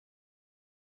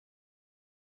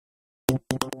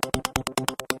You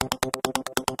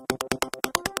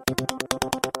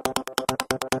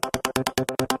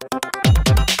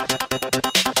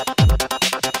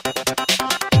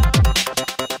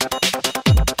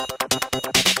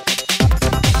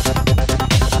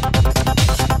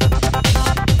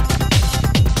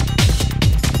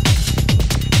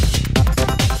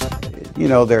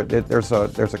know, there's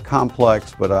a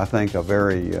complex, but I think a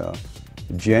very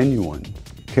genuine,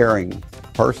 caring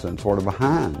person sort of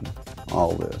behind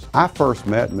all this. I first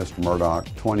met Mr. Murdock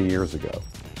 20 years ago.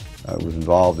 I was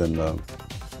involved in the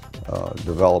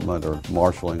development or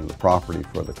marshaling of the property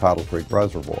for the Cottle Creek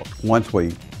Reservoir. Once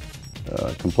we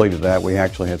completed that, we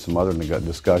actually had some other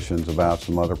discussions about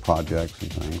some other projects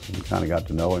and things, and kind of got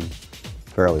to know him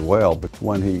fairly well. But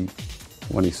when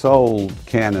he sold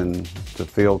Cannon to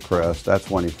Fieldcrest, that's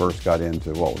when he first got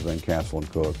into what was then Castle and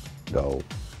Cook Dole.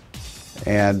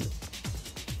 And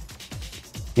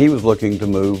he was looking to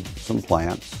move some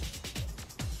plants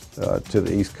to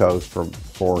the East Coast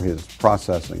for his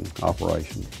processing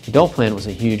operation. The Dole plant was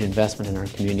a huge investment in our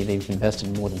community. They've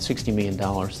invested more than $60 million.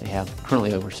 They have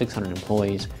currently over 600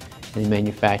 employees, and they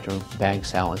manufacture bag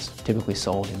salads typically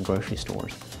sold in grocery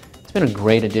stores. It's been a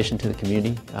great addition to the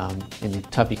community. In the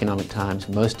tough economic times,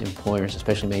 most employers,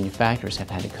 especially manufacturers, have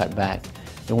had to cut back.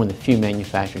 They're one of the few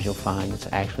manufacturers you'll find that's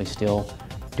actually still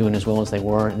doing as well as they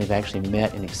were, and they've actually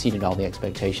met and exceeded all the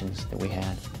expectations that we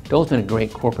had. Dole's been a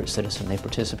great corporate citizen. They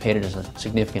participated as a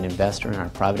significant investor in our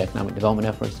private economic development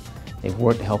efforts. They've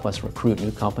worked to help us recruit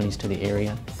new companies to the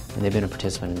area, and they've been a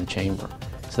participant in the chamber.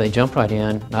 So they jumped right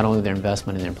in, not only their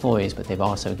investment in their employees, but they've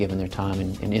also given their time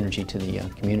and energy to the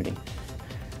community.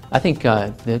 I think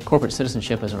the corporate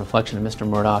citizenship is a reflection of Mr.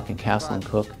 Murdock and Castle and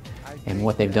Cook and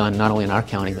what they've done not only in our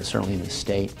county but certainly in the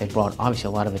state. They've brought obviously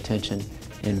a lot of attention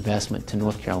and investment to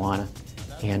North Carolina,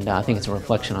 and I think it's a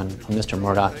reflection on Mr.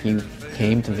 Murdock. He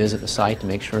came to visit the site to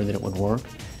make sure that it would work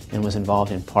and was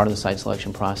involved in part of the site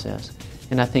selection process.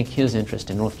 And I think his interest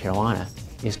in North Carolina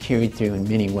is carried through in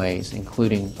many ways,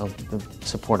 including of the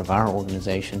support of our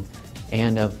organization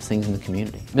and of things in the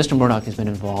community. Mr. Murdock has been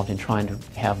involved in trying to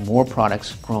have more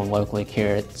products grown locally,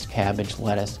 carrots, cabbage,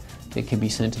 lettuce, that can be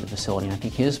sent to the facility. And I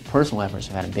think his personal efforts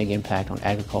have had a big impact on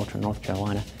agriculture in North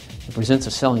Carolina. It presents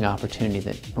a selling opportunity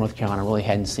that North Carolina really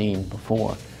hadn't seen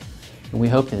before. And we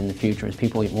hope that in the future, as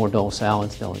people eat more Dole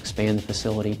salads, they'll expand the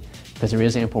facility, because there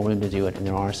is ample room to do it, and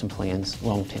there are some plans,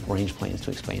 long-range plans,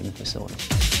 to expand the facility.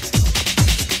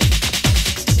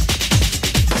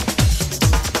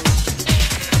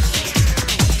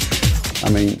 I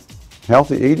mean,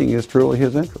 healthy eating is truly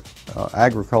his interest.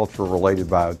 Agriculture-related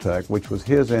biotech, which was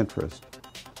his interest,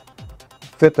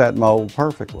 fit that mold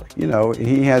perfectly. You know,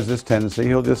 he has this tendency,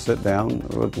 he'll just sit down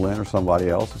with Glenn or somebody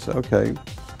else and say, okay,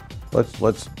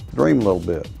 let's dream a little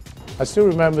bit. I still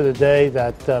remember the day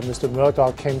that Mr.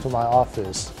 Murdock came to my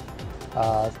office.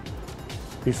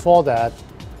 Before that,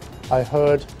 I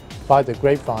heard by the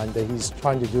grapevine that he's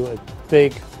trying to do a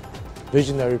big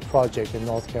visionary project in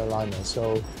North Carolina.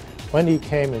 So when he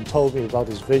came and told me about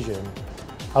his vision,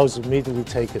 I was immediately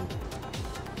taken.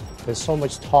 There's so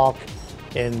much talk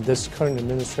in this current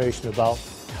administration about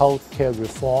healthcare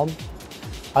reform.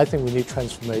 I think we need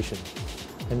transformation.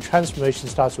 And transformation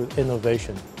starts with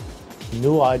innovation.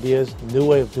 New ideas, new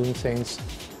way of doing things,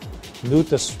 new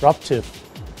disruptive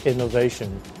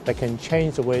innovation that can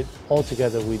change the way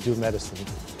altogether we do medicine.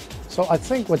 So I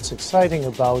think what's exciting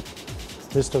about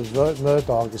Mr.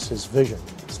 Murdock is his vision.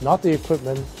 It's not the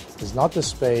equipment, it's not the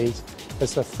space,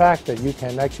 it's the fact that you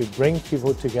can actually bring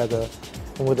people together,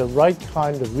 and with the right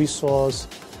kind of resource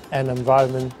and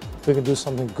environment, we can do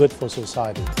something good for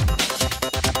society.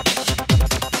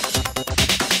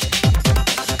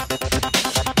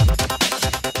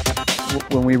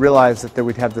 When we realized that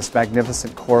we'd have this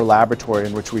magnificent core laboratory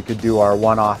in which we could do our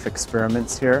one-off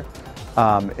experiments here,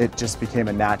 it just became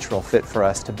a natural fit for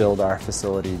us to build our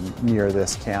facility near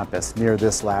this campus, near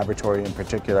this laboratory in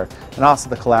particular, and also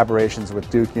the collaborations with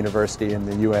Duke University and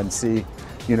the UNC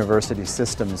university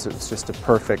systems. It was just a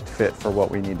perfect fit for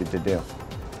what we needed to do.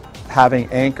 Having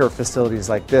anchor facilities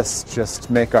like this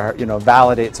just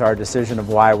validates our decision of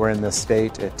why we're in this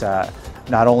state. It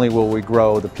not only will we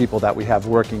grow the people that we have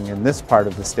working in this part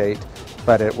of the state,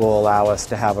 but it will allow us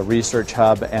to have a research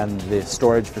hub and the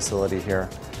storage facility here.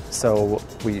 So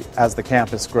as the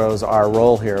campus grows, our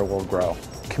role here will grow.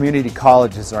 Community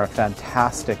colleges are a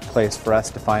fantastic place for us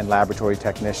to find laboratory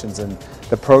technicians, and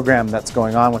the program that's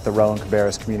going on with the Rowan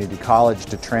Cabarrus Community College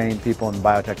to train people in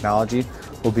biotechnology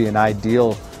will be an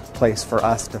ideal place for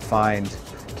us to find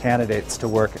candidates to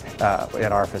work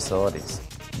at our facilities.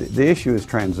 The issue is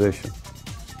transition,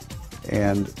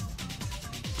 and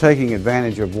taking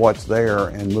advantage of what's there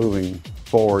and moving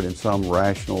forward in some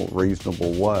rational,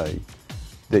 reasonable way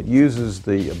that uses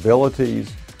the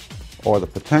abilities or the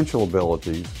potential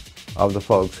abilities of the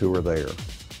folks who are there.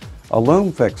 A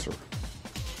loom fixer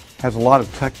has a lot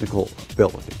of technical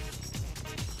ability.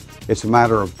 It's a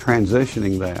matter of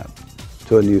transitioning that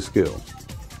to a new skill.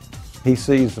 He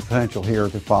sees the potential here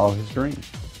to follow his dream.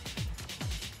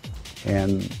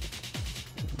 And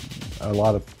a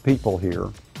lot of people here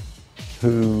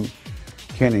who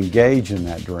can engage in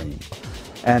that dream.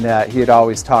 And he had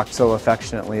always talked so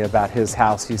affectionately about his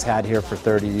house he's had here for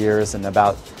 30 years and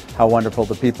about how wonderful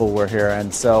the people were here.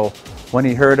 And so when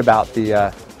he heard about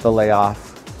the layoff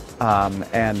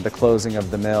and the closing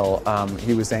of the mill,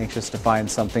 he was anxious to find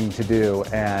something to do.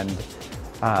 And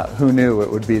who knew it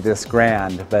would be this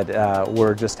grand, but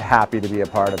we're just happy to be a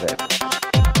part of it.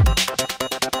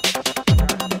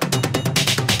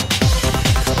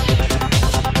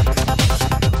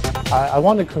 I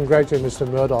want to congratulate Mr.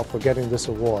 Murdock for getting this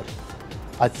award.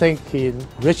 I think he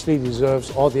richly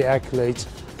deserves all the accolades,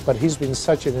 but he's been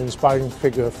such an inspiring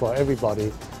figure for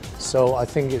everybody, so I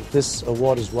think this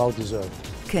award is well deserved.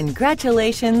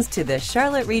 Congratulations to the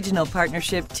Charlotte Regional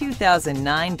Partnership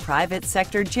 2009 Private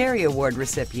Sector Jerry Award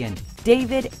recipient,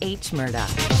 David H. Murdock.